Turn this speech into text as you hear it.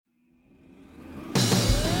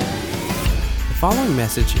following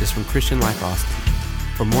message is from Christian Life Austin.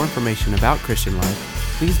 For more information about Christian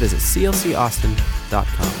Life, please visit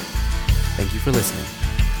clcaustin.com. Thank you for listening.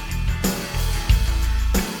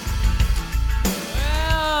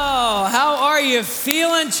 Well, how are you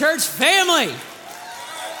feeling, church family?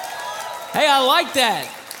 Hey, I like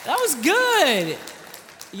that. That was good.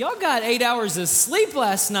 Y'all got 8 hours of sleep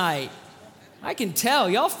last night. I can tell.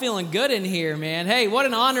 Y'all feeling good in here, man. Hey, what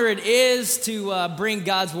an honor it is to bring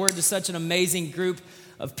God's word to such an amazing group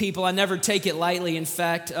of people. I never take it lightly. In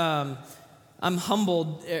fact, I'm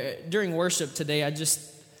humbled. During worship today, I just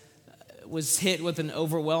was hit with an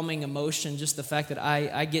overwhelming emotion, just the fact that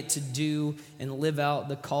I get to do and live out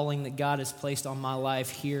the calling that God has placed on my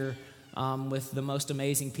life here with the most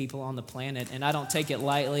amazing people on the planet, and I don't take it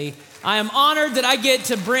lightly. I am honored that I get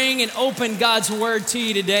to bring and open God's word to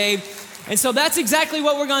you today. And so that's exactly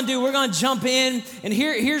what we're going to do. We're going to jump in. And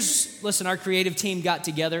listen, our creative team got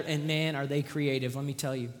together, and man, are they creative, let me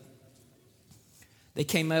tell you. They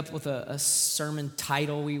came up with a sermon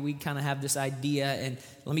title. We kind of have this idea. And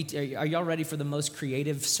are y'all ready for the most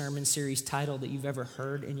creative sermon series title that you've ever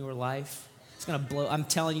heard in your life? It's going to blow. I'm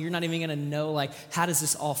telling you, you're not even going to know, like, how does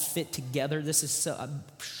this all fit together? This is so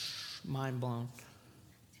mind blown.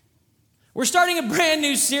 We're starting a brand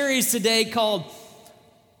new series today called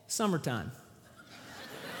Summertime.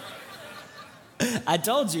 I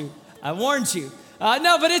told you. I warned you.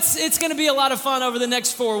 No, but it's going to be a lot of fun over the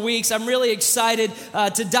next 4 weeks. I'm really excited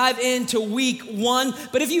to dive into week 1.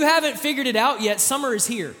 But if you haven't figured it out yet, summer is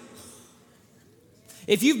here.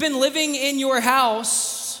 If you've been living in your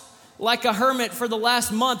house like a hermit for the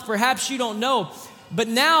last month, perhaps you don't know. But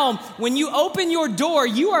now, when you open your door,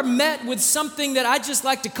 you are met with something that I just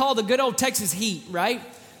like to call the good old Texas heat, right?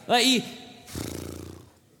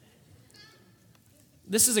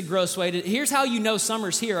 This is a gross way here's how you know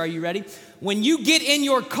summer's here. Are you ready? When you get in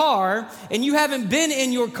your car and you haven't been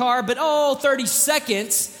in your car but 30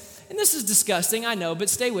 seconds, and this is disgusting, I know, but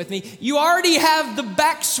stay with me. You already have the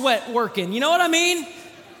back sweat working. You know what I mean?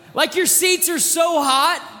 Like your seats are so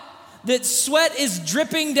hot that sweat is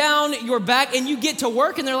dripping down your back, and you get to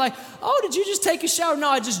work and they're like, oh, did you just take a shower? No,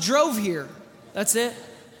 I just drove here. That's it.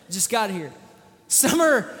 Just got here.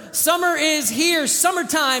 Summer is here.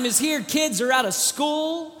 Summertime is here. Kids are out of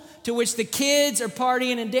school, to which the kids are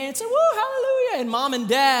partying and dancing. Woo, hallelujah. And mom and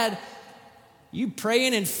dad, you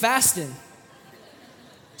praying and fasting.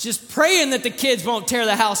 Just praying that the kids won't tear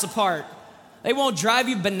the house apart. They won't drive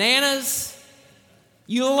you bananas.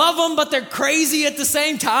 You love them, but they're crazy at the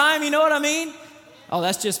same time. You know what I mean? Oh,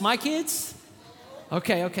 that's just my kids?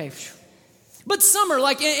 Okay. But summer,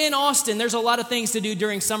 like in Austin, there's a lot of things to do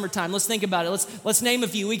during summertime. Let's think about it. Let's name a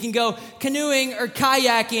few. We can go canoeing or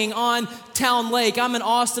kayaking on Town Lake. I'm an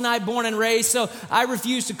Austinite, born and raised, so I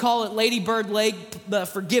refuse to call it Lady Bird Lake. But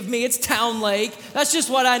forgive me, it's Town Lake. That's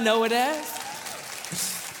just what I know it as.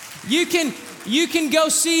 You can go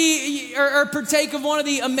see or partake of one of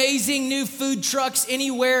the amazing new food trucks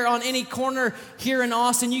anywhere on any corner here in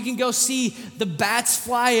Austin. You can go see the bats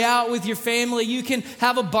fly out with your family. You can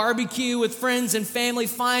have a barbecue with friends and family.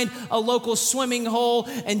 Find a local swimming hole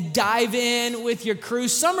and dive in with your crew.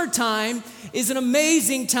 Summertime is an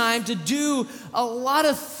amazing time to do a lot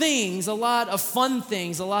of things, a lot of fun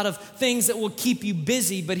things, a lot of things that will keep you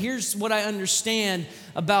busy. But here's what I understand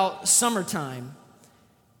about summertime.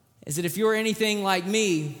 Is that if you're anything like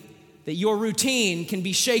me, that your routine can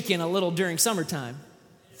be shaken a little during summertime.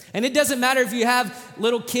 And it doesn't matter if you have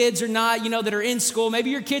little kids or not, that are in school.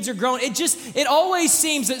 Maybe your kids are grown. It always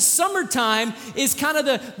seems that summertime is kind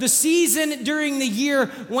of the season during the year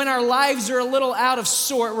when our lives are a little out of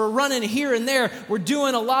sort. We're running here and there. We're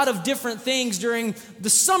doing a lot of different things during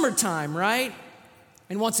the summertime, right?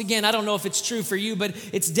 And once again, I don't know if it's true for you, but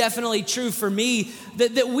it's definitely true for me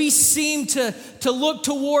that we seem to look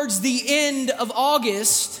towards the end of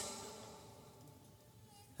August.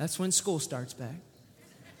 That's when school starts back.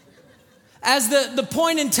 As the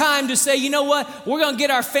point in time to say, you know what, we're going to get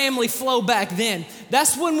our family flow back then.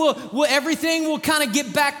 That's when everything will kind of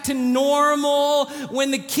get back to normal. When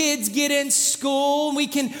the kids get in school, we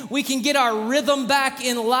can get our rhythm back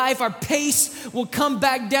in life. Our pace will come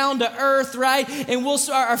back down to earth, right? And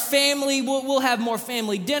our family we'll have more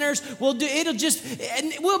family dinners. We'll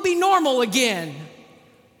be normal again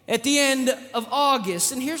at the end of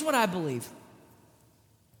August. And here's what I believe: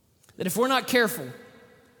 that if we're not careful,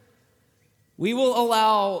 we will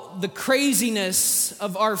allow the craziness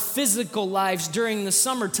of our physical lives during the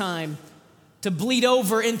summertime to bleed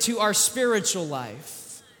over into our spiritual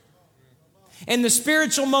life. And the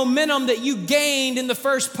spiritual momentum that you gained in the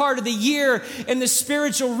first part of the year, and the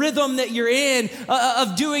spiritual rhythm that you're in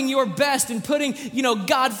of doing your best and putting,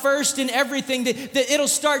 God first in everything, that it'll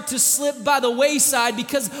start to slip by the wayside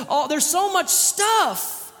because there's so much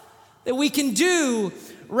stuff that we can do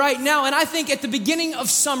right now. And I think at the beginning of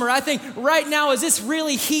summer, I think right now as it's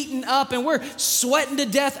really heating up and we're sweating to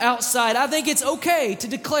death outside, I think it's okay to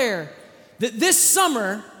declare that this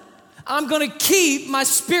summer, I'm going to keep my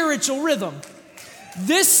spiritual rhythm.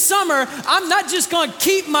 This summer, I'm not just going to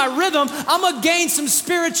keep my rhythm, I'm going to gain some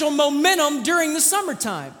spiritual momentum during the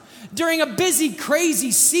summertime. During a busy,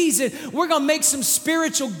 crazy season, we're going to make some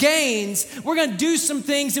spiritual gains. We're going to do some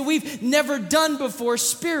things that we've never done before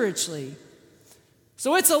spiritually.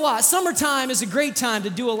 So it's a lot. Summertime is a great time to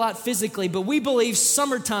do a lot physically, but we believe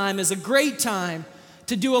summertime is a great time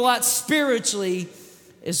to do a lot spiritually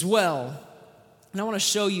as well. And I want to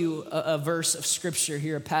show you a verse of scripture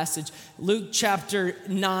here, a passage, Luke chapter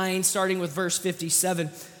 9, starting with verse 57.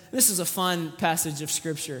 This is a fun passage of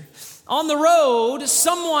scripture. On the road,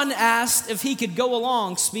 someone asked if he could go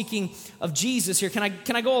along, speaking of Jesus here. Can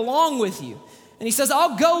I go along with you? And he says,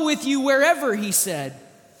 I'll go with you wherever, he said.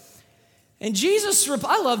 And Jesus,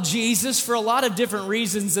 I love Jesus for a lot of different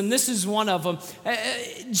reasons, and this is one of them.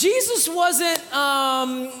 Jesus wasn't,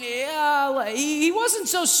 he wasn't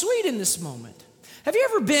so sweet in this moment. Have you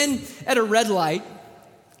ever been at a red light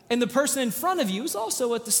and the person in front of you is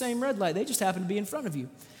also at the same red light? They just happen to be in front of you.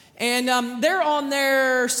 And they're on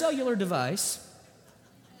their cellular device.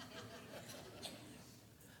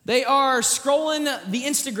 They are scrolling the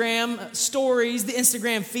Instagram stories, the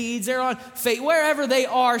Instagram feeds. They're on wherever they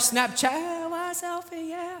are, Snapchat, my selfie,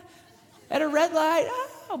 yeah. At a red light,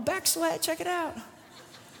 back sweat, check it out.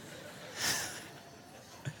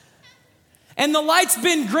 And the light's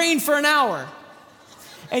been green for an hour.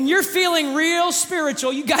 And you're feeling real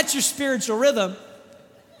spiritual. You got your spiritual rhythm.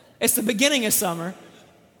 It's the beginning of summer.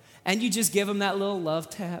 And you just give them that little love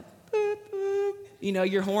tap. Boop, boop.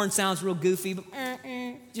 Your horn sounds real goofy, but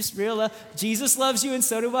just real love. Jesus loves you and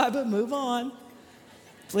so do I, but move on.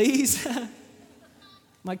 Please.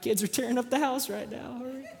 My kids are tearing up the house right now.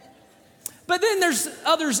 Hurry. But then there's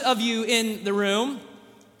others of you in the room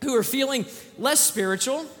who are feeling less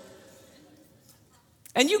spiritual.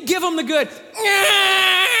 And you give them the good,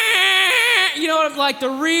 like the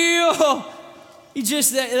real, you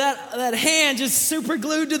just, that hand just super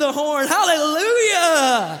glued to the horn.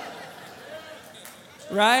 Hallelujah.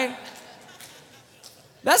 Right?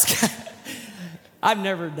 I've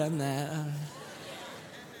never done that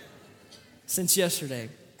since yesterday.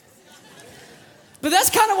 But that's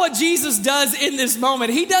kind of what Jesus does in this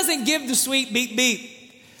moment. He doesn't give the sweet beep beep.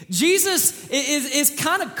 Jesus is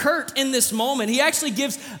kind of curt in this moment. He actually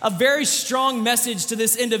gives a very strong message to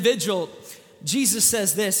this individual. Jesus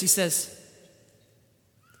says this, he says,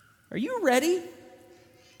 are you ready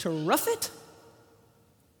to rough it?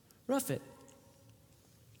 Rough it.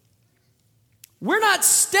 We're not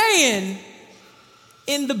staying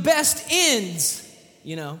in the best ends,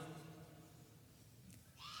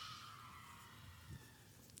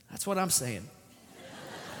 That's what I'm saying.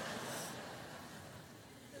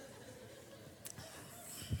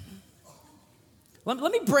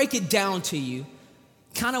 Let me break it down to you.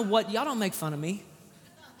 Kind of what, y'all don't make fun of me.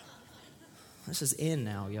 This is in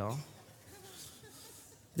now, y'all.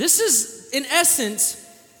 This is, in essence,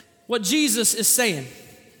 what Jesus is saying.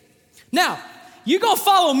 Now, you go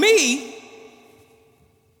follow me,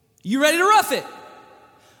 you ready to rough it.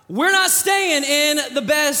 We're not staying in the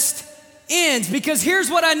best ends because here's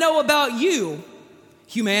what I know about you,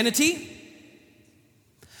 humanity.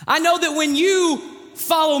 I know that when you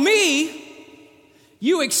follow me,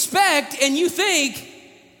 you expect and you think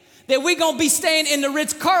that we're going to be staying in the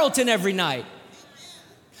Ritz-Carlton every night.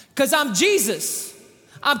 Because I'm Jesus.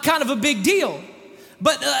 I'm kind of a big deal.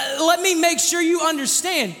 But let me make sure you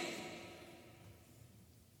understand.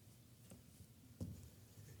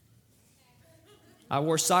 I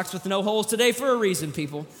wore socks with no holes today for a reason,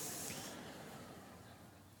 people.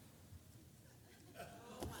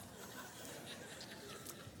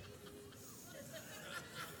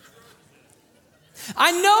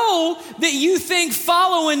 I know that you think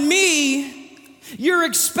following me, you're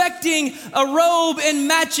expecting a robe and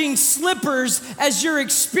matching slippers as your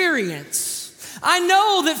experience. I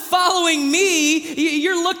know that following me,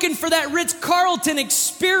 you're looking for that Ritz-Carlton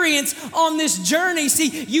experience on this journey.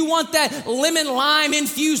 See, you want that lemon lime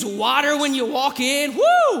infused water when you walk in.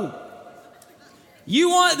 Woo! You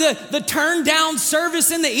want the turn down service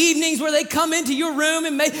in the evenings where they come into your room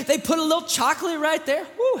and they put a little chocolate right there.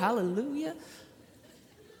 Woo, hallelujah.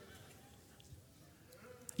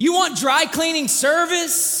 You want dry cleaning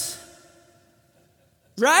service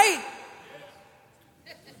right?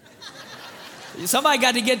 Somebody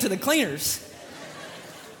got to get to the cleaners.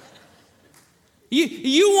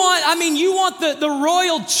 You want the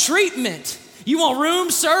royal treatment. You want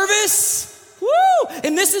room service? Woo!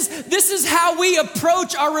 And this is how we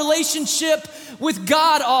approach our relationship with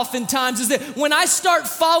God oftentimes, is that when I start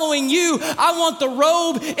following you, I want the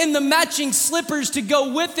robe and the matching slippers to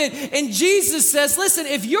go with it. And Jesus says, listen,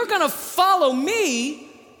 if you're going to follow me,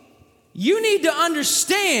 you need to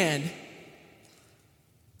understand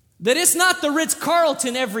that it's not the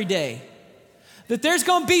Ritz-Carlton every day. That there's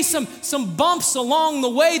going to be some bumps along the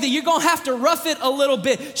way, that you're going to have to rough it a little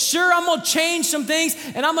bit. Sure, I'm going to change some things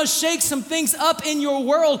and I'm going to shake some things up in your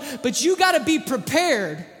world, but you got to be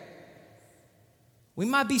prepared. We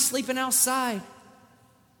might be sleeping outside.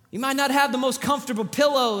 You might not have the most comfortable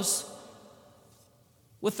pillows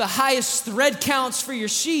with the highest thread counts for your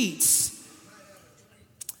sheets.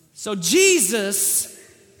 So Jesus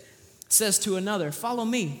says to another, follow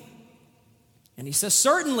me. And he says,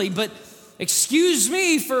 certainly, but excuse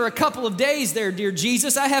me for a couple of days there, dear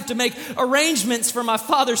Jesus. I have to make arrangements for my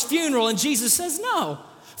father's funeral. And Jesus says, no.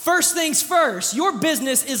 First things first, your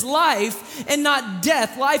business is life and not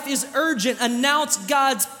death. Life is urgent. Announce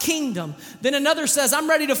God's kingdom. Then another says, I'm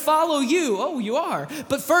ready to follow you. Oh, you are.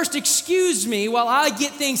 But first, excuse me while I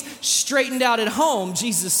get things straightened out at home.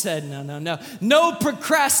 Jesus said, no. No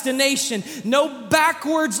procrastination. No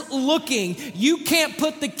backwards looking. You can't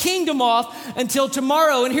put the kingdom off until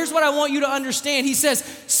tomorrow. And here's what I want you to understand. He says,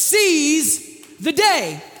 seize the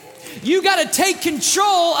day. You got to take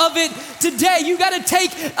control of it today. You got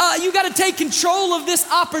to take control of this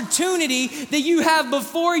opportunity that you have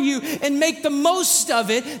before you and make the most of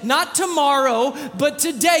it. Not tomorrow, but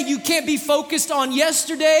today. You can't be focused on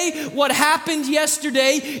yesterday, what happened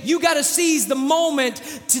yesterday. You got to seize the moment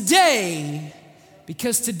today.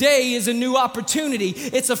 Because today is a new opportunity.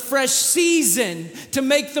 It's a fresh season to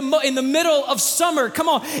make in the middle of summer. Come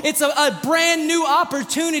on, it's a brand new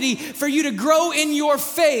opportunity for you to grow in your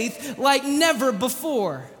faith like never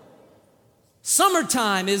before.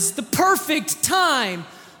 Summertime is the perfect time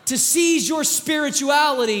to seize your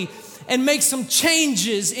spirituality and make some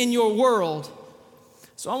changes in your world.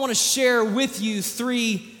 So I want to share with you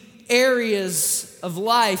 3 areas of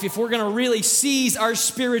life if we're going to really seize our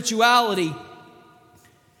spirituality.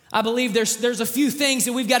 I believe there's a few things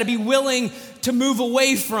that we've got to be willing to move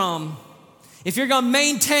away from. If you're going to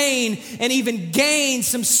maintain and even gain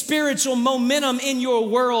some spiritual momentum in your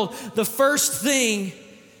world, the first thing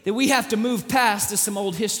that we have to move past is some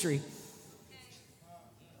old history.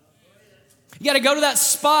 You got to go to that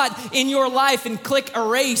spot in your life and click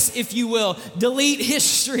erase, if you will, delete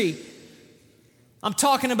history. I'm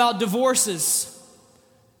talking about divorces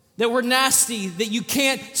that were nasty, that you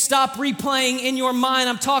can't stop replaying in your mind.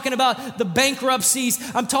 I'm talking about the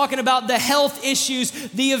bankruptcies. I'm talking about the health issues,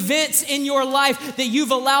 the events in your life that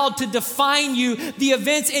you've allowed to define you, the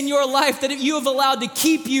events in your life that you have allowed to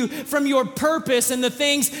keep you from your purpose and the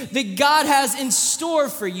things that God has in store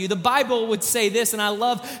for you. The Bible would say this, and I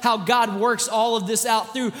love how God works all of this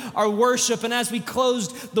out through our worship. And as we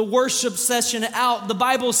closed the worship session out, the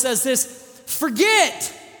Bible says this,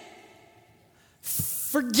 forget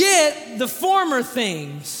the former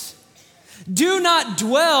things. Do not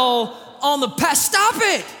dwell on the past. Stop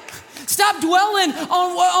it. Stop dwelling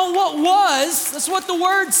on what was. That's what the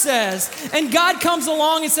word says. And God comes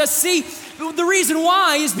along and says, see, the reason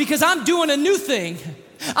why is because I'm doing a new thing.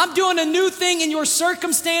 I'm doing a new thing in your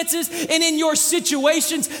circumstances and in your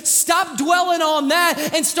situations. Stop dwelling on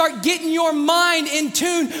that and start getting your mind in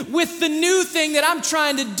tune with the new thing that I'm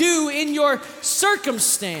trying to do in your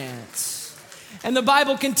circumstance. And the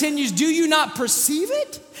Bible continues, do you not perceive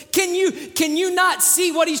it? Can you not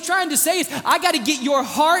see what he's trying to say is, I got to get your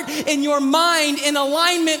heart and your mind in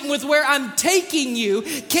alignment with where I'm taking you.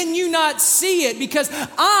 Can you not see it? Because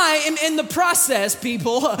I am in the process,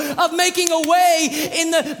 people, of making a way in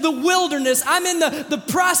the wilderness. I'm in the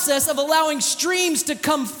process of allowing streams to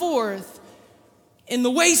come forth in the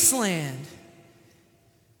wasteland.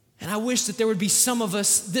 And I wish that there would be some of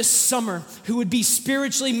us this summer who would be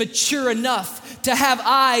spiritually mature enough to have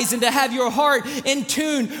eyes and to have your heart in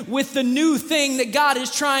tune with the new thing that God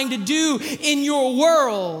is trying to do in your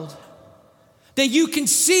world. That you can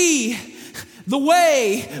see the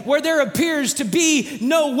way where there appears to be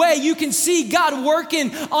no way. You can see God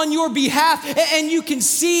working on your behalf, and you can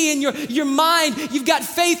see in your mind, you've got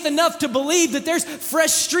faith enough to believe that there's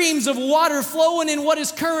fresh streams of water flowing in what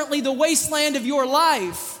is currently the wasteland of your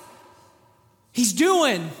life. He's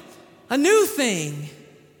doing a new thing.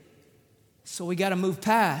 So we got to move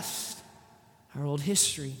past our old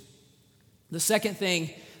history. The second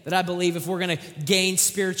thing that I believe if we're going to gain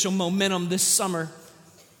spiritual momentum this summer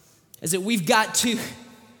is that we got to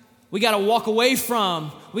walk away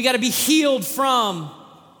from, we got to be healed from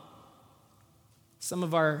some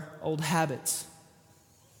of our old habits.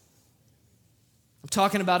 I'm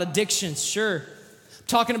talking about addictions, sure. I'm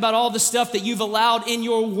talking about all the stuff that you've allowed in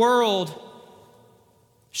your world.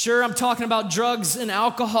 Sure, I'm talking about drugs and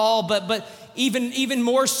alcohol, but even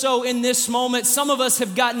more so in this moment, some of us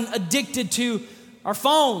have gotten addicted to our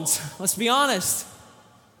phones. Let's be honest.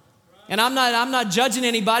 And I'm not judging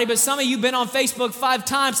anybody, but some of you have been on Facebook 5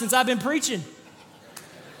 times since I've been preaching.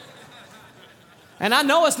 And I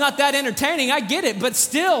know it's not that entertaining, I get it, but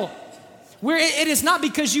still, it is not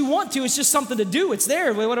because you want to, it's just something to do. It's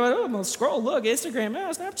there. I'm going to scroll, look, Instagram,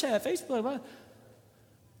 Snapchat, Facebook.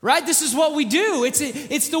 Right? This is what we do.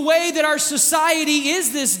 It's the way that our society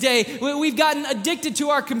is this day. We've gotten addicted to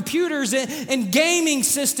our computers and gaming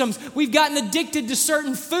systems. We've gotten addicted to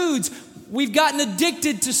certain foods. We've gotten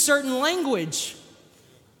addicted to certain language.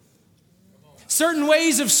 Certain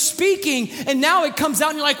ways of speaking, and now it comes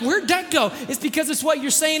out and you're like, where'd that go? It's because it's what you're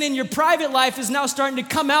saying in your private life is now starting to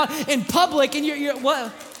come out in public, and you're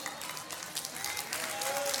what?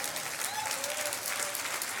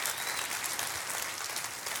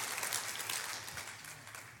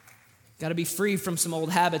 Got to be free from some old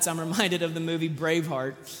habits. I'm reminded of the movie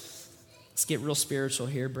Braveheart. Let's get real spiritual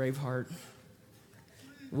here, Braveheart.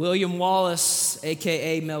 William Wallace,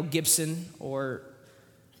 a.k.a. Mel Gibson, or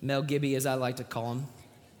Mel Gibby, as I like to call him,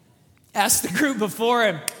 asked the group before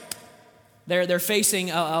him. They're facing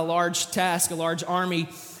a large task, a large army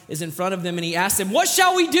is in front of them, and he asked them, what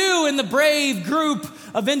shall we do? And the brave group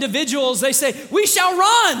of individuals, they say, we shall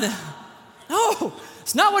run. No,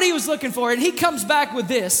 it's not what he was looking for. And he comes back with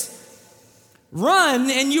this. Run,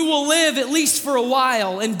 and you will live at least for a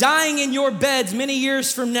while, and dying in your beds many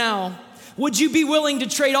years from now. Would you be willing to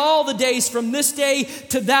trade all the days from this day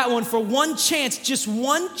to that one for one chance, just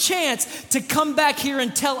one chance to come back here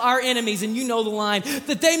and tell our enemies, and you know the line,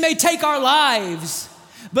 that they may take our lives,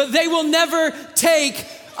 but they will never take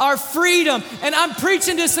our freedom? And I'm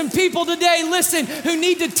preaching to some people today, listen, who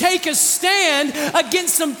need to take a stand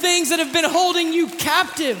against some things that have been holding you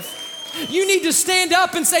captive. You need to stand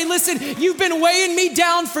up and say, listen, you've been weighing me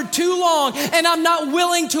down for too long, and I'm not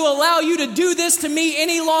willing to allow you to do this to me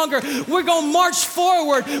any longer. We're going to march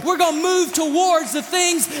forward. We're going to move towards the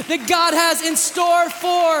things that God has in store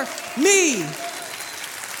for me.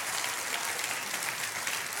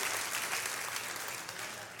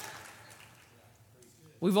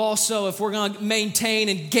 We've also, if we're going to maintain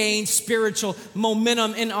and gain spiritual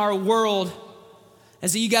momentum in our world,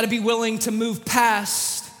 is that you got to be willing to move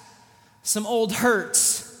past some old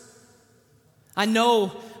hurts. I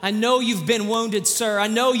know you've been wounded, sir. I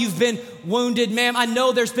know you've been wounded, ma'am. I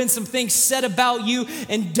know there's been some things said about you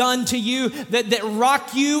and done to you that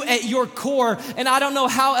rock you at your core. And I don't know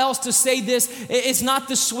how else to say this. It's not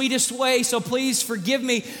the sweetest way, so please forgive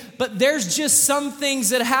me. But there's just some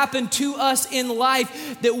things that happen to us in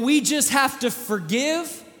life that we just have to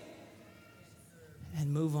forgive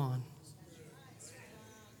and move on.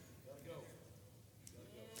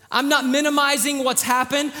 I'm not minimizing what's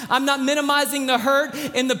happened. I'm not minimizing the hurt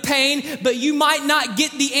and the pain, but you might not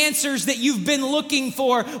get the answers that you've been looking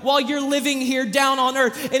for while you're living here down on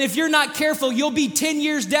earth. And if you're not careful, you'll be 10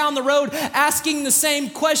 years down the road asking the same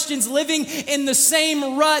questions, living in the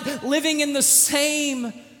same rut, living in the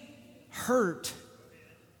same hurt.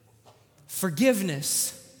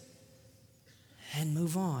 Forgiveness and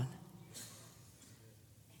move on.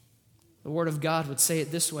 The Word of God would say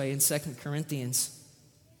it this way in 2 Corinthians.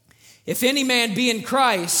 If any man be in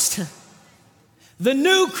Christ, the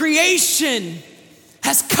new creation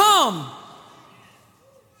has come.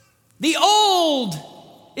 The old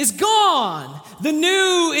is gone. The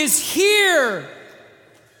new is here.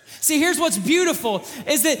 See, here's what's beautiful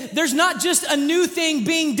is that there's not just a new thing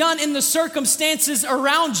being done in the circumstances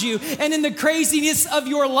around you and in the craziness of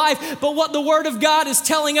your life, but what the Word of God is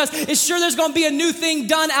telling us is sure there's going to be a new thing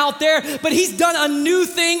done out there, but He's done a new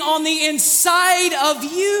thing on the inside of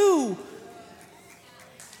you.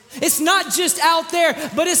 It's not just out there,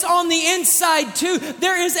 but it's on the inside too.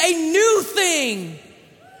 There is a new thing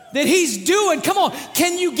that He's doing. Come on,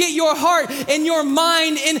 can you get your heart and your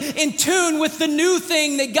mind in tune with the new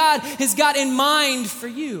thing that God has got in mind for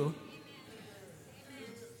you?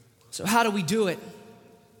 So how do we do it?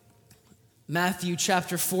 Matthew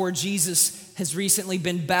chapter 4, Jesus has recently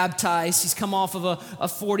been baptized. He's come off of a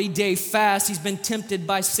 40-day fast. He's been tempted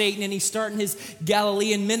by Satan, and he's starting his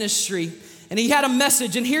Galilean ministry. And he had a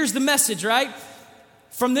message, and here's the message, right?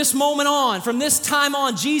 From this moment on, from this time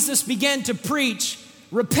on, Jesus began to preach,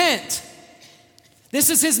 repent. This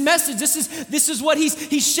is his message. This is what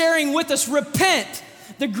he's sharing with us. Repent.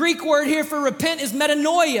 The Greek word here for repent is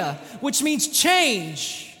metanoia, which means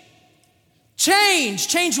change.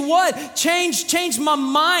 Change what? Change my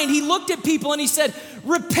mind. He looked at people and he said,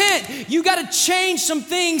 repent. You got to change some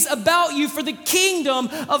things about you, for the kingdom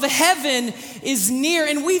of heaven is near.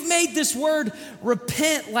 And we've made this word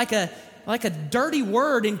repent like a dirty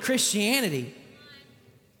word in Christianity.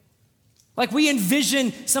 Like we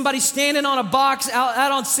envision somebody standing on a box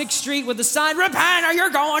out on 6th Street with a sign, repent or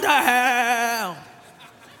you're going to hell.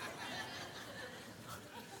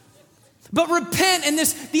 But repent, and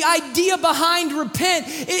the idea behind repent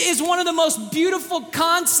is one of the most beautiful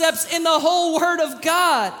concepts in the whole Word of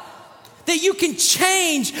God. That you can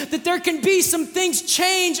change, that there can be some things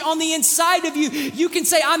change on the inside of you. You can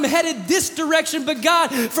say, I'm headed this direction, but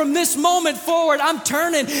God, from this moment forward, I'm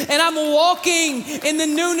turning and I'm walking in the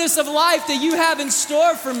newness of life that you have in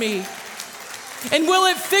store for me. And will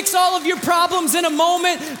it fix all of your problems in a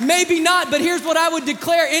moment? Maybe not, but here's what I would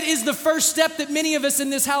declare. It is the first step that many of us in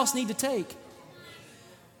this house need to take.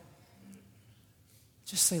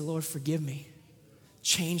 Just say, Lord, forgive me.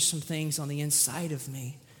 Change some things on the inside of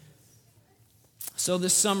me. So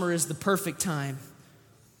this summer is the perfect time,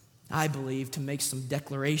 I believe, to make some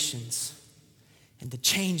declarations and to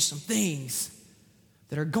change some things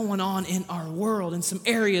that are going on in our world, in some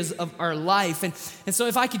areas of our life. And so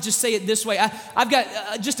if I could just say it this way, I've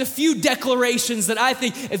got just a few declarations that I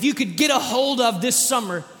think if you could get a hold of this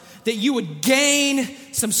summer, that you would gain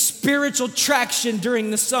some spiritual traction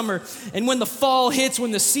during the summer. And when the fall hits,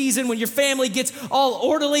 when the season, when your family gets all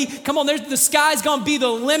orderly, come on, the sky's gonna be the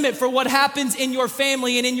limit for what happens in your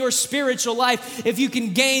family and in your spiritual life if you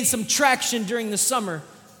can gain some traction during the summer.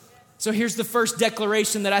 So here's the first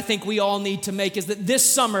declaration that I think we all need to make, is that this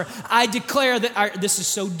summer, I declare that, this is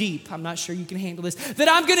so deep, I'm not sure you can handle this, that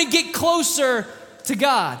I'm gonna get closer to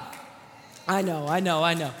God. I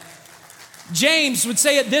know. James would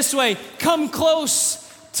say it this way, come close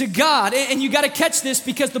to God. And you gotta catch this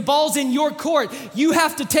because the ball's in your court. You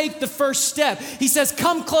have to take the first step. He says,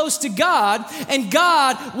 come close to God, and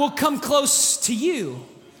God will come close to you.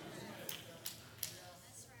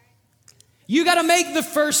 You got to make the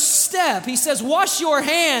first step. He says, wash your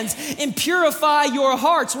hands and purify your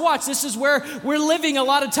hearts. Watch, this is where we're living a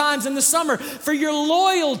lot of times in the summer. For your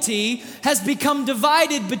loyalty has become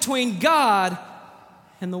divided between God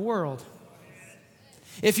and the world.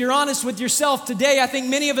 If you're honest with yourself today, I think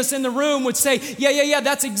many of us in the room would say, yeah,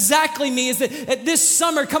 that's exactly me. Is that this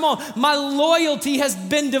summer, come on, my loyalty has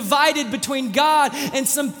been divided between God and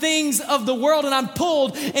some things of the world, and I'm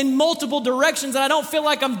pulled in multiple directions, and I don't feel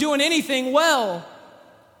like I'm doing anything well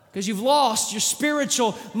because you've lost your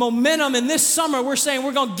spiritual momentum. And this summer, we're saying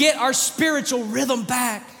we're going to get our spiritual rhythm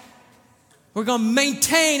back. We're going to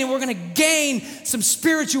maintain and we're going to gain some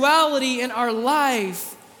spirituality in our life.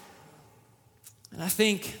 And I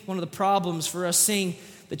think one of the problems for us seeing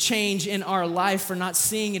the change in our life, for not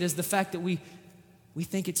seeing it, is the fact that we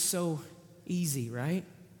think it's so easy, right?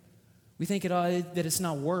 We think that it's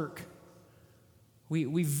not work.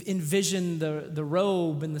 We've envisioned the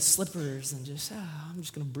robe and the slippers and just, I'm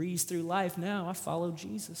just going to breeze through life now. I follow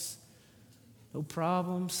Jesus. No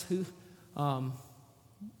problems. Lord,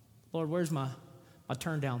 where's my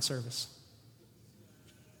turn down service?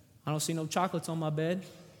 I don't see no chocolates on my bed.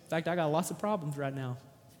 In fact, I got lots of problems right now.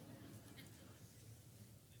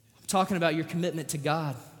 I'm talking about your commitment to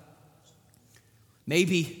God.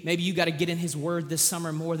 Maybe you got to get in His Word this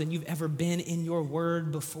summer more than you've ever been in your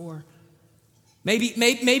Word before. Maybe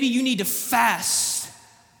you need to fast.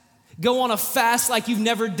 Go on a fast like you've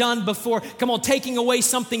never done before. Come on, taking away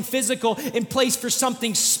something physical in place for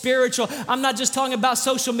something spiritual. I'm not just talking about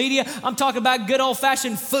social media. I'm talking about good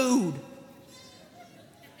old-fashioned food.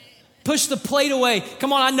 Push the plate away.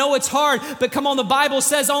 Come on, I know it's hard, but come on, the Bible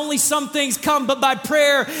says only some things come but by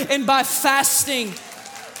prayer and by fasting.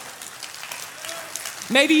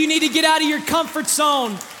 Maybe you need to get out of your comfort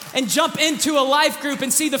zone and jump into a life group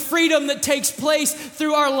and see the freedom that takes place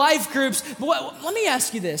through our life groups. Let me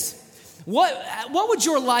ask you this. What would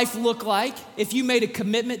your life look like if you made a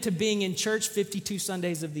commitment to being in church 52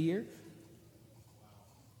 Sundays of the year?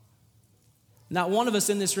 Not one of us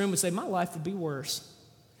in this room would say, my life would be worse.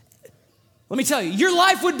 Let me tell you, your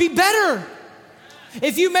life would be better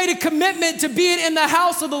if you made a commitment to being in the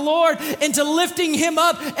house of the Lord and to lifting Him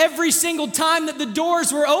up every single time that the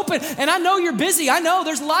doors were open. And I know you're busy. I know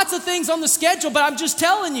there's lots of things on the schedule, but I'm just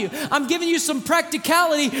telling you, I'm giving you some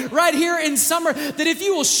practicality right here in summer, that if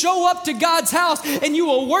you will show up to God's house and you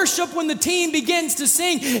will worship when the team begins to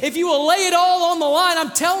sing, if you will lay it all on the line,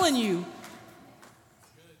 I'm telling you,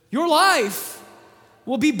 your life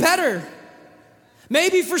will be better.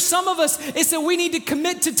 Maybe for some of us, it's that we need to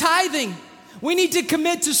commit to tithing. We need to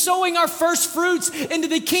commit to sowing our first fruits into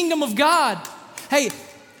the kingdom of God. Hey,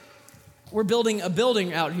 we're building a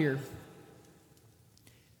building out here.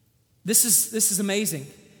 This is amazing.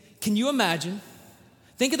 Can you imagine?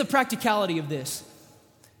 Think of the practicality of this.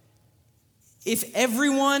 If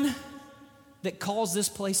everyone that calls this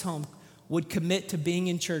place home would commit to being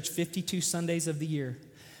in church 52 Sundays of the year,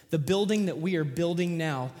 the building that we are building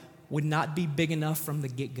now would not be big enough from the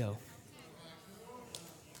get-go.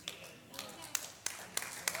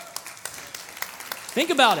 Think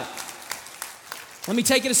about it. Let me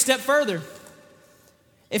take it a step further.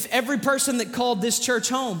 If every person that called this church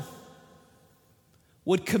home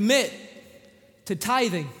would commit to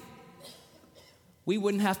tithing, we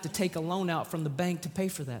wouldn't have to take a loan out from the bank to pay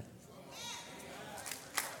for that.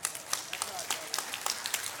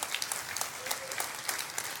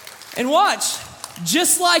 And watch,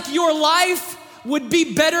 just like your life would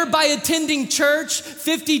be better by attending church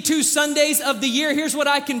 52 Sundays of the year, here's what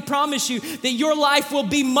I can promise you, that your life will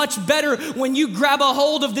be much better when you grab a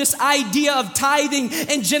hold of this idea of tithing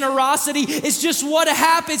and generosity. It's just what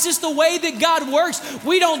happens. It's just the way that God works.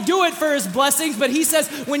 We don't do it for his blessings, but he says,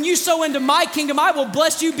 when you sow into my kingdom, I will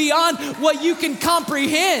bless you beyond what you can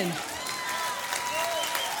comprehend.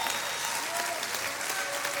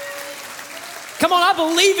 Come on, I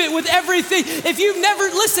believe it with everything. If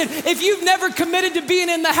you've never committed to being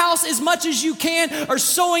in the house as much as you can or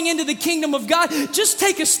sowing into the kingdom of God, just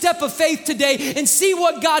take a step of faith today and see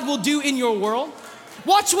what God will do in your world.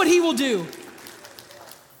 Watch what he will do.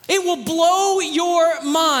 It will blow your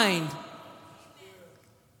mind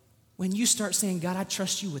when you start saying, God, I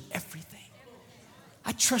trust you with everything.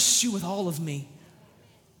 I trust you with all of me.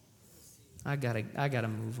 I gotta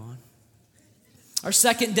move on. Our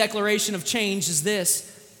second declaration of change is this,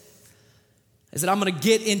 is that I'm gonna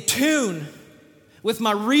get in tune with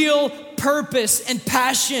my real purpose and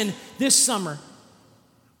passion this summer.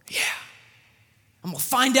 Yeah, I'm gonna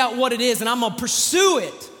find out what it is and I'm gonna pursue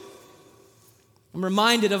it. I'm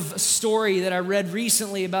reminded of a story that I read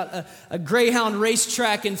recently about a Greyhound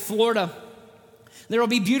racetrack in Florida. There will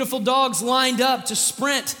be beautiful dogs lined up to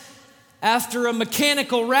sprint after a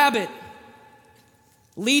mechanical rabbit,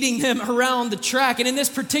 leading them around the track. And in this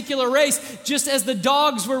particular race, just as the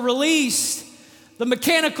dogs were released, the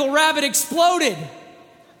mechanical rabbit exploded.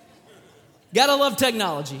 Gotta love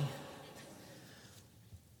technology.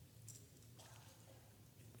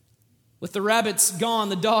 With the rabbits gone,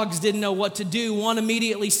 the dogs didn't know what to do. One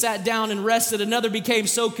immediately sat down and rested. Another became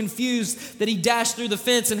so confused that he dashed through the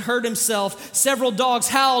fence and hurt himself. Several dogs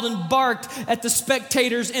howled and barked at the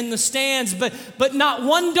spectators in the stands, but not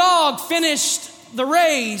one dog finished the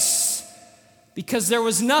race because there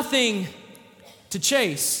was nothing to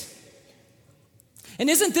chase. And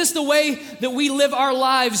isn't this the way that we live our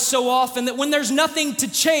lives so often, that when there's nothing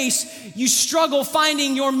to chase, you struggle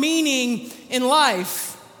finding your meaning in life?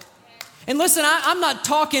 And listen, I'm not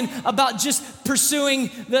talking about just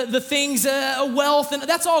pursuing the things, wealth, and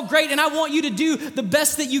that's all great. And I want you to do the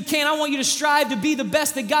best that you can. I want you to strive to be the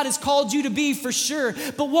best that God has called you to be, for sure.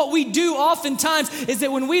 But what we do oftentimes is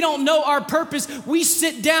that when we don't know our purpose, we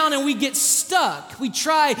sit down and we get stuck. We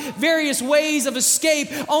try various ways of escape,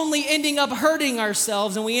 only ending up hurting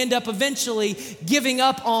ourselves, and we end up eventually giving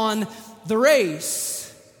up on the race.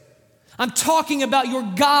 I'm talking about your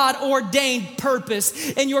God-ordained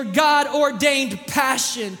purpose and your God-ordained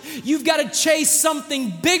passion. You've got to chase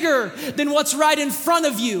something bigger than what's right in front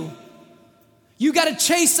of you. You got to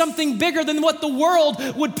chase something bigger than what the world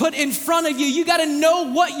would put in front of you. You got to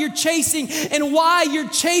know what you're chasing and why you're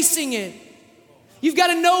chasing it. You've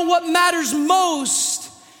got to know what matters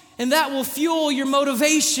most, and that will fuel your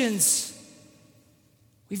motivations.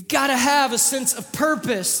 We've got to have a sense of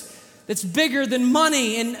purpose that's bigger than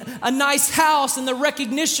money and a nice house and the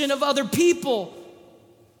recognition of other people.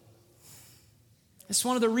 It's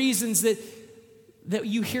one of the reasons that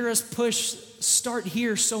you hear us push Start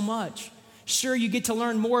Here so much. Sure, you get to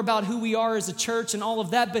learn more about who we are as a church and all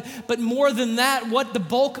of that, but more than that, what the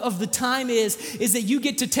bulk of the time is that you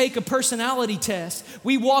get to take a personality test.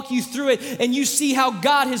 We walk you through it and you see how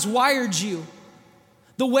God has wired you.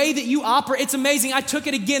 The way that you operate, it's amazing. I took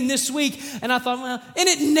it again this week and I thought, well, and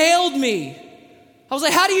it nailed me. I was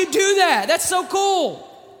like, how do you do that? That's so cool.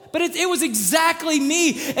 But it was exactly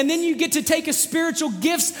me. And then you get to take a spiritual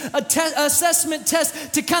gifts assessment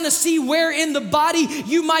test to kind of see where in the body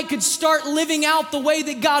you could start living out the way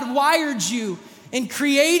that God wired you and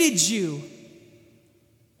created you.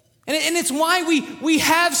 And it's why we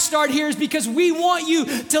have Start Here, is because we want you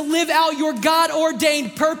to live out your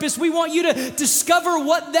God-ordained purpose. We want you to discover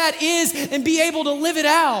what that is and be able to live it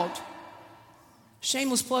out.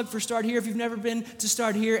 Shameless plug for Start Here. If you've never been to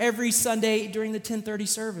Start Here, every Sunday during the 10:30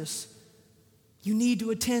 service, you need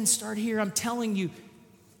to attend Start Here. I'm telling you,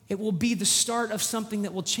 it will be the start of something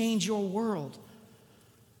that will change your world.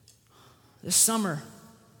 This summer,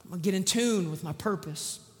 I'm going to get in tune with my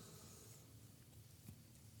purpose.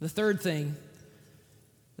 The third thing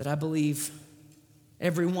that I believe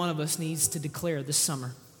every one of us needs to declare this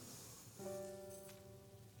summer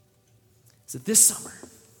is that this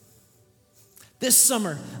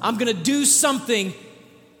summer, I'm going to do something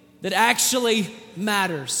that actually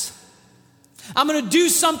matters. I'm going to do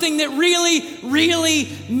something that really, really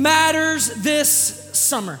matters this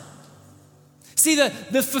summer. See,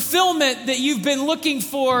 the fulfillment that you've been looking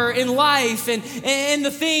for in life and the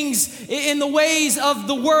things in the ways of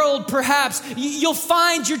the world, perhaps, you'll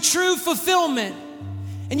find your true fulfillment.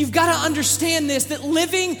 And you've got to understand this, that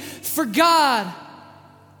living for God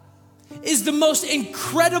is the most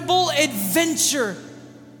incredible adventure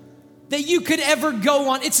that you could ever go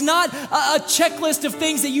on. It's not a checklist of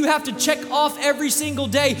things that you have to check off every single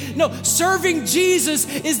day. No, serving Jesus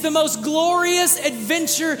is the most glorious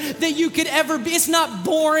adventure that you could ever be. It's not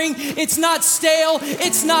boring. It's not stale.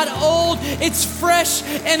 It's not old. It's fresh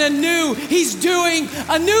and anew. He's doing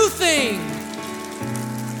a new thing.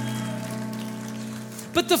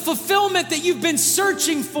 But the fulfillment that you've been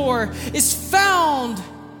searching for is found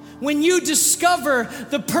when you discover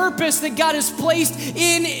the purpose that God has placed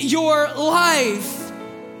in your life.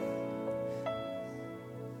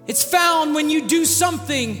 It's found when you do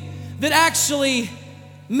something that actually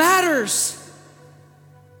matters.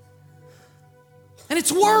 And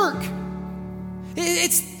it's work.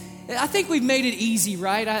 I think we've made it easy,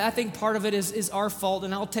 right? I think part of it is our fault,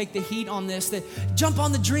 and I'll take the heat on this, that jump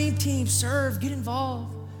on the dream team, serve, get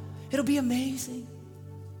involved. It'll be amazing.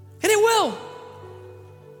 And it will.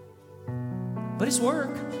 But it's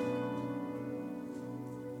work.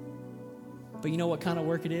 But you know what kind of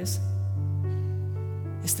work it is?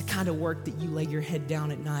 It's the kind of work that you lay your head down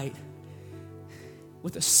at night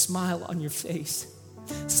with a smile on your face,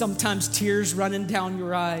 sometimes tears running down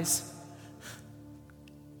your eyes,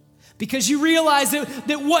 because you realize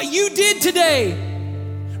that what you did today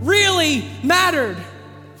really mattered.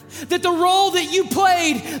 That the role that you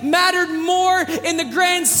played mattered more in the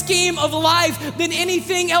grand scheme of life than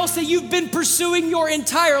anything else that you've been pursuing your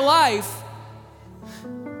entire life.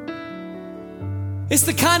 It's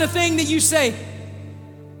the kind of thing that you say,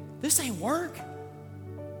 this ain't work.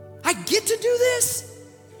 I get to do this.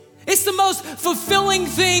 It's the most fulfilling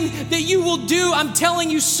thing that you will do. I'm telling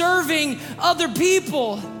you, serving other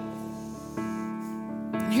people.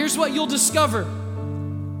 And here's what you'll discover.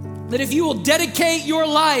 That if you will dedicate your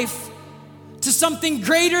life to something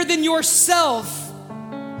greater than yourself,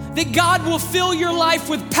 that God will fill your life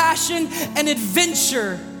with passion and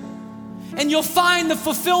adventure, and you'll find the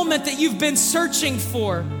fulfillment that you've been searching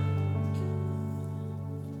for.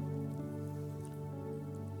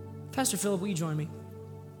 Pastor Philip, will you join me?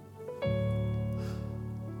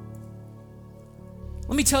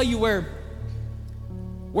 Let me tell you where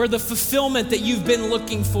the fulfillment that you've been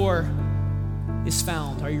looking for is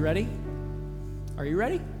found. Are you ready? Are you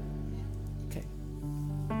ready? Okay.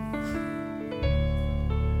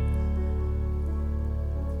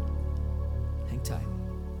 Hang tight.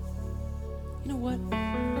 You know what?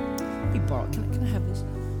 Let me borrow. Can I have this?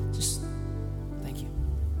 Just thank you.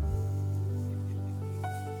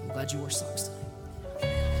 I'm glad you wore socks tonight.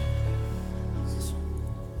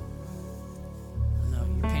 I know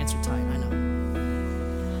your pants are tight. I know.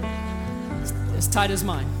 As tight as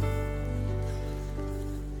mine.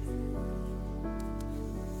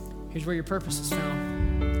 Here's where your purpose is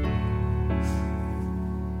found.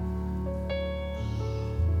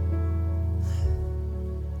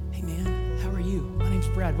 Hey man, how are you? My name's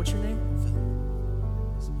Brad. What's your name? Phil.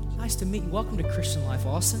 Nice to meet you. Welcome to Christian Life,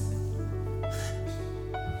 Austin.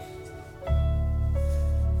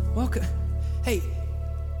 Welcome. Hey,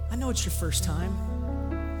 I know it's your first time.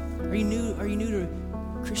 Are you new to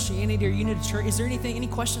Christianity? Are you new to church? Is there any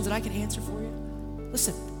questions that I can answer for you?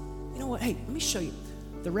 Listen, you know what? Hey, let me show you.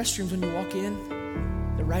 The restrooms when you walk in,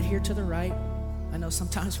 they're right here to the right. I know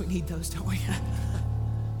sometimes we need those, don't we?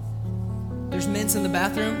 There's men's in the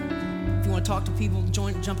bathroom. If you want to talk to people,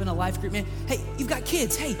 jump in a life group, man. Hey, you've got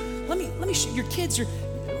kids. Hey, let me show your kids.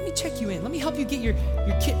 Let me check you in. Let me help you get your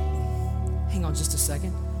kid. Hang on just a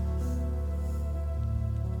second.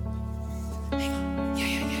 Hang on.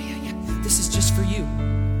 Yeah. This is just for you.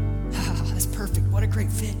 That's perfect. What a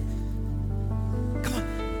great fit. Come on,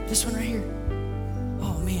 this one right here.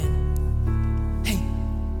 Oh, man. Hey,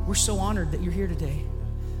 we're so honored that you're here today.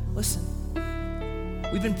 Listen,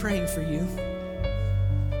 we've been praying for you.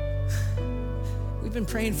 We've been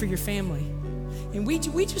praying for your family. And we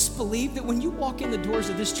just believe that when you walk in the doors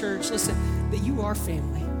of this church, listen, that you are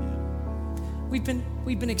family.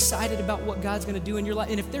 We've been excited about what God's gonna do in your life.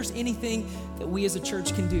 And if there's anything that we as a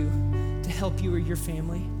church can do to help you or your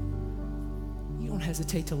family, you don't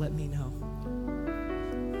hesitate to let me know.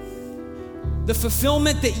 The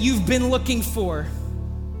fulfillment that you've been looking for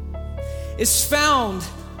is found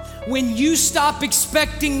when you stop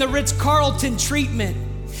expecting the Ritz-Carlton treatment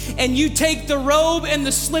and you take the robe and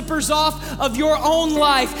the slippers off of your own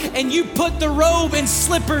life and you put the robe and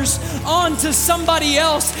slippers onto somebody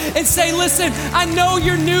else and say, listen, I know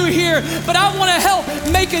you're new here, but I want to help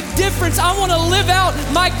make a difference. I want to live out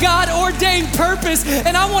my God-ordained purpose,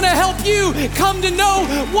 and I want to help you come to know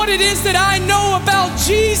what it is that I know about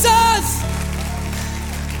Jesus.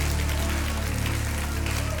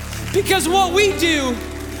 Because what we do,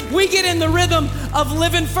 we get in the rhythm of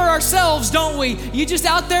living for ourselves, don't we? You just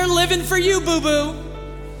out there living for you, boo-boo.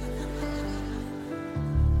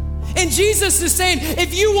 And Jesus is saying,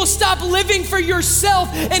 if you will stop living for yourself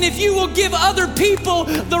and if you will give other people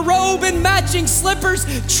the robe and matching slippers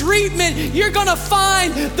treatment, you're gonna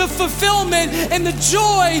find the fulfillment and the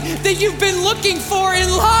joy that you've been looking for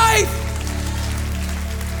in life.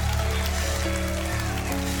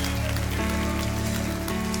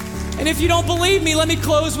 And if you don't believe me, let me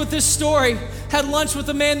close with this story. Had lunch with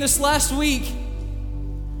a man this last week.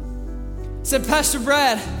 Said, Pastor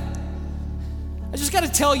Brad, I just got to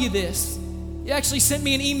tell you this. He actually sent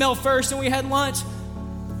me an email first and we had lunch.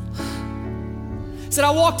 Said, I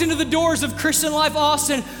walked into the doors of Christian Life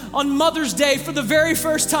Austin on Mother's Day for the very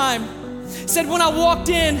first time. Said, when I walked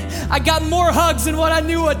in, I got more hugs than what I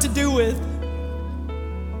knew what to do with.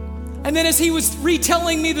 And then as he was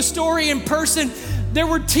retelling me the story in person, there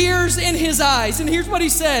were tears in his eyes. And here's what he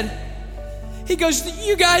said. He goes,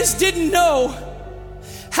 you guys didn't know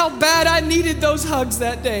how bad I needed those hugs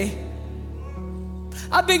that day.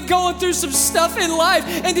 I've been going through some stuff in life,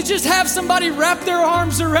 and to just have somebody wrap their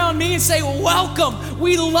arms around me and say, welcome,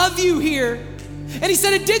 we love you here. And he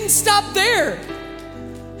said, it didn't stop there.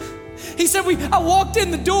 He said, I walked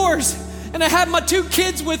in the doors and I had my 2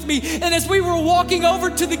 kids with me. And as we were walking over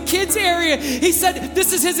to the kids area, he said,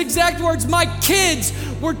 this is his exact words, my kids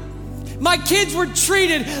were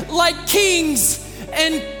treated like kings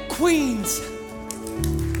and queens.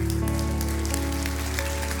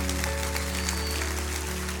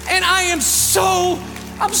 And I'm so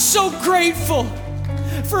grateful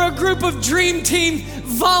for a group of Dream Team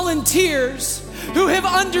volunteers who have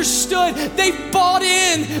understood, they've bought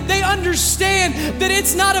in, they understand that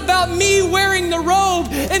it's not about me wearing the robe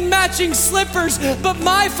and matching slippers, but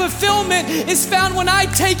my fulfillment is found when I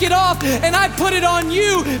take it off and I put it on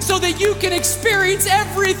you so that you can experience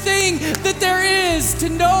everything that there is to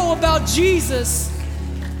know about Jesus.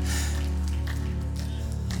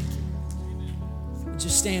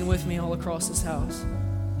 Just stand with me all across this house.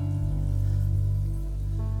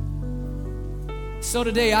 So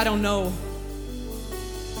today, I don't know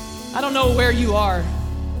where you are.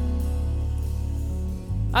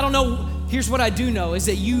 I don't know. Here's what I do know is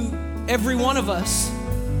that every one of us,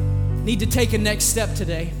 need to take a next step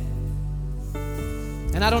today.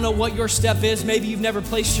 And I don't know what your step is. Maybe you've never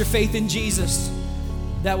placed your faith in Jesus.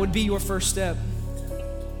 That would be your first step.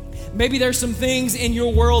 Maybe there's some things in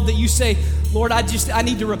your world that you say, Lord, I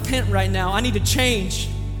need to repent right now. I need to change.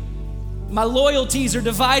 My loyalties are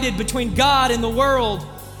divided between God and the world.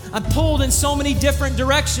 I'm pulled in so many different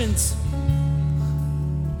directions.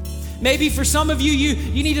 Maybe for some of you,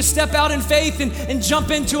 you need to step out in faith and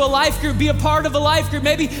jump into a life group, be a part of a life group.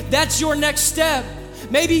 Maybe that's your next step.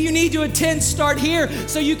 Maybe you need to attend Start Here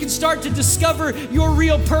so you can start to discover your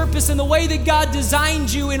real purpose and the way that God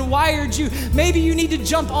designed you and wired you. Maybe you need to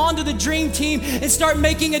jump onto the Dream Team and start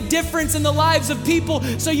making a difference in the lives of people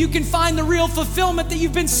so you can find the real fulfillment that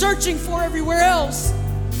you've been searching for everywhere else.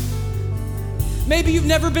 Maybe you've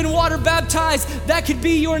never been water baptized. That could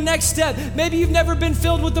be your next step. Maybe you've never been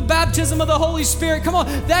filled with the baptism of the Holy Spirit. Come on,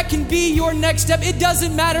 that can be your next step. It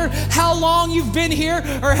doesn't matter how long you've been here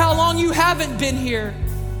or how long you haven't been here.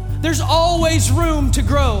 There's always room to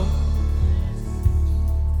grow.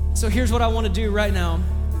 So here's what I want to do right now.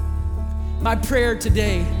 My prayer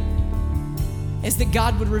today is that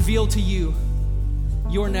God would reveal to you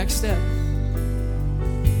your next step.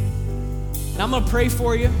 And I'm going to pray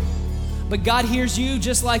for you. But God hears you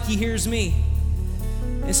just like He hears me.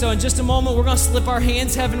 And so in just a moment, we're going to slip our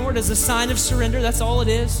hands heavenward as a sign of surrender. That's all it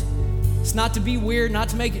is. It's not to be weird, not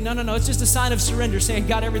to make it. No. It's just a sign of surrender, saying,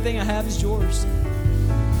 God, everything I have is yours.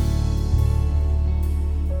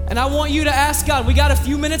 And I want you to ask God. We got a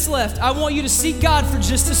few minutes left. I want you to seek God for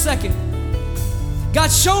just a second. God,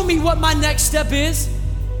 show me what my next step is.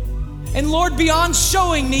 And Lord, beyond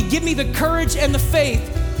showing me, give me the courage and the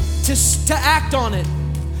faith to act on it,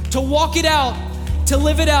 to walk it out, to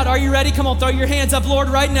live it out. Are you ready? Come on, throw your hands up, Lord,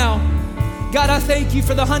 right now. God, I thank you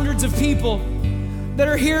for the hundreds of people that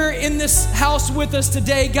are here in this house with us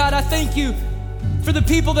today. God, I thank you for the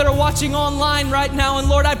people that are watching online right now. And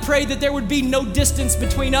Lord, I pray that there would be no distance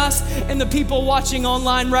between us and the people watching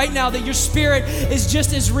online right now, that your Spirit is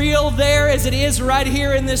just as real there as it is right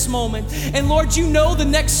here in this moment. And Lord, you know the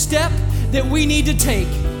next step that we need to take.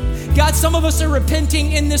 God, some of us are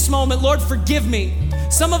repenting in this moment. Lord, forgive me.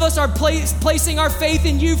 Some of us are placing our faith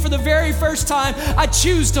in you for the very first time. I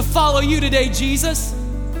choose to follow you today, Jesus.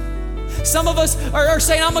 Some of us are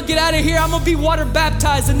saying, I'm going to get out of here. I'm going to be water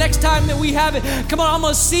baptized the next time that we have it. Come on, I'm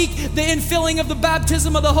going to seek the infilling of the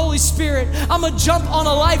baptism of the Holy Spirit. I'm going to jump on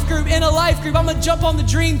a life group, I'm going to jump on the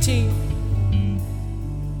dream team.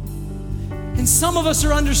 And some of us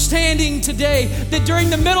are understanding today that during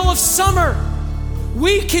the middle of summer,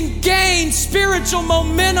 we can gain spiritual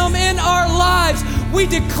momentum in our lives. We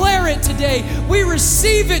declare it today. We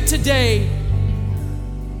receive it today.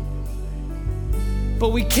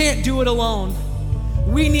 But we can't do it alone.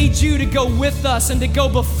 We need you to go with us and to go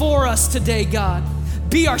before us today, God.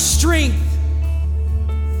 Be our strength.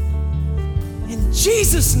 In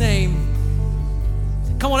Jesus' name.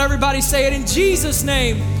 Come on, everybody, say it in Jesus'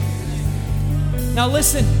 name. Now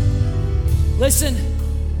listen.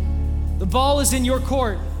 The ball is in your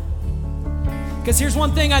court. Because here's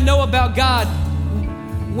one thing I know about God.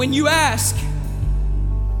 When you ask,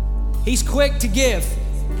 He's quick to give.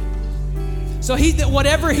 So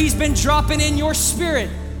whatever He's been dropping in your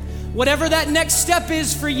spirit, whatever that next step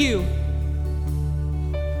is for you,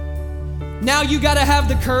 now you got to have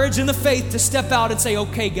the courage and the faith to step out and say,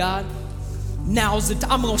 okay, God, now's the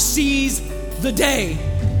time. I'm going to seize the day.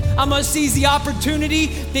 I'm going to seize the opportunity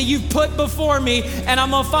that you've put before me, and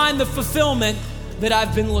I'm going to find the fulfillment that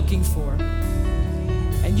I've been looking for.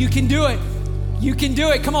 And you can do it. You can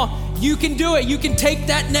do it. Come on. You can do it. You can take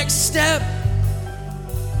that next step.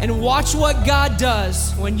 And watch what God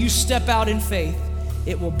does when you step out in faith.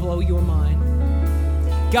 It will blow your mind.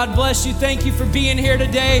 God bless you. Thank you for being here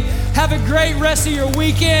today. Have a great rest of your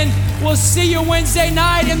weekend. We'll see you Wednesday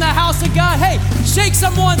night in the house of God. Hey, shake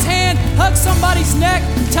someone's hand, hug somebody's neck,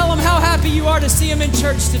 tell them how happy you are to see them in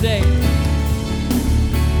church today.